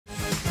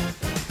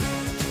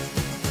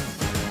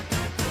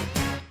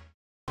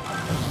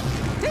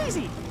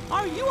Daisy,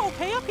 are you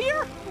okay up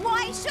here?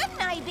 Why shouldn't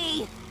I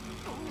be?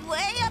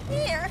 Way up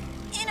here,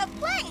 in a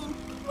plane,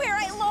 where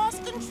I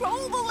lost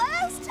control the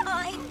last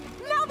time.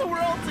 Now that we're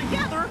all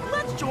together,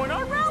 let's join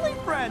our rally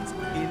friends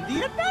in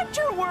the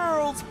adventure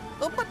world.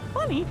 But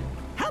funny,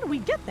 how do we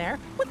get there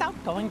without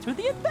going through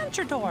the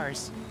adventure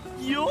doors?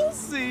 You'll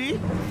see.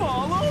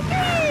 Follow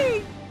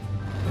me.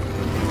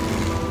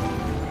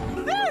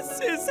 This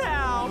is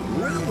how.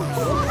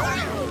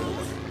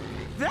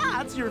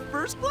 That's your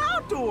first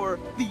cloud door,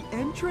 the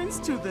entrance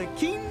to the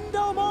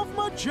Kingdom of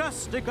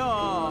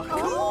Majestica.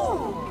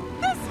 Oh!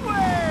 This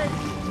way!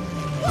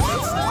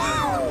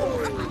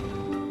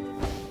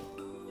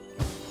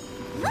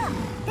 Look,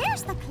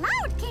 there's the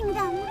Cloud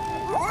Kingdom.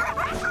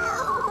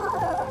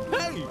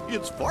 Hey,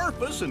 it's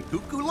Farfus and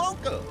Cuckoo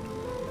Loca.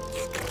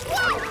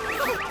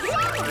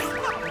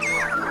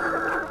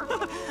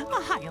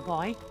 Hiya,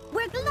 boy.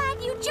 We're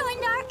glad you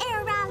joined our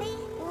air rally.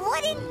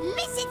 Wouldn't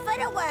miss it for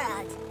the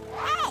world.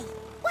 Hey,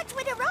 what's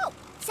with the rope?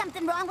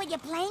 Something wrong with your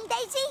plane,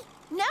 Daisy?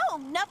 No,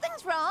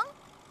 nothing's wrong.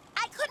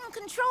 I couldn't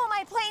control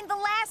my plane the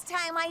last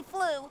time I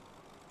flew.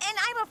 And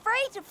I'm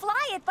afraid to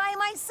fly it by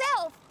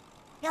myself.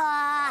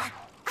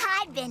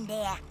 I've been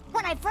there.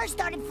 When I first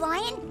started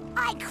flying,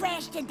 I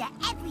crashed into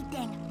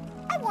everything.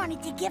 I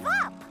wanted to give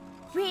up.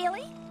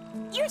 Really?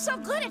 You're so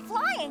good at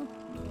flying.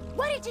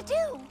 What did you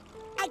do?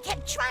 I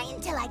kept trying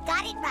till I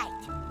got it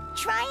right.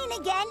 Trying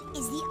again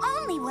is the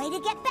only way to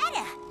get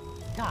better.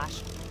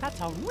 Gosh, that's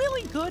a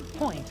really good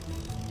point.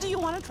 Do you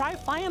want to try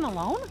flying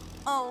alone?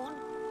 Oh,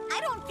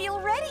 I don't feel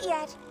ready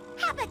yet.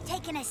 How about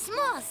taking a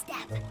small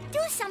step? Do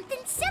something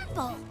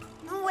simple.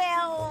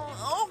 Well,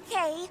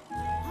 okay.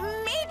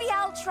 Maybe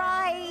I'll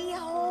try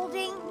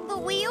holding the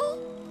wheel.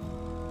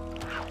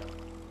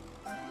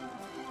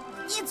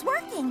 It's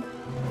working.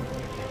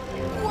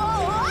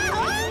 Whoa!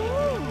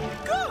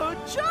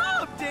 Good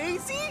job,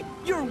 Daisy!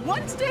 You're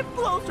one step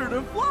closer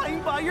to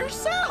flying by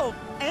yourself,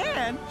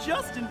 and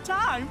just in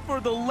time for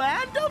the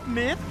Land of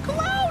Myth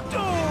Cloud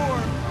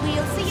Door!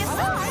 We'll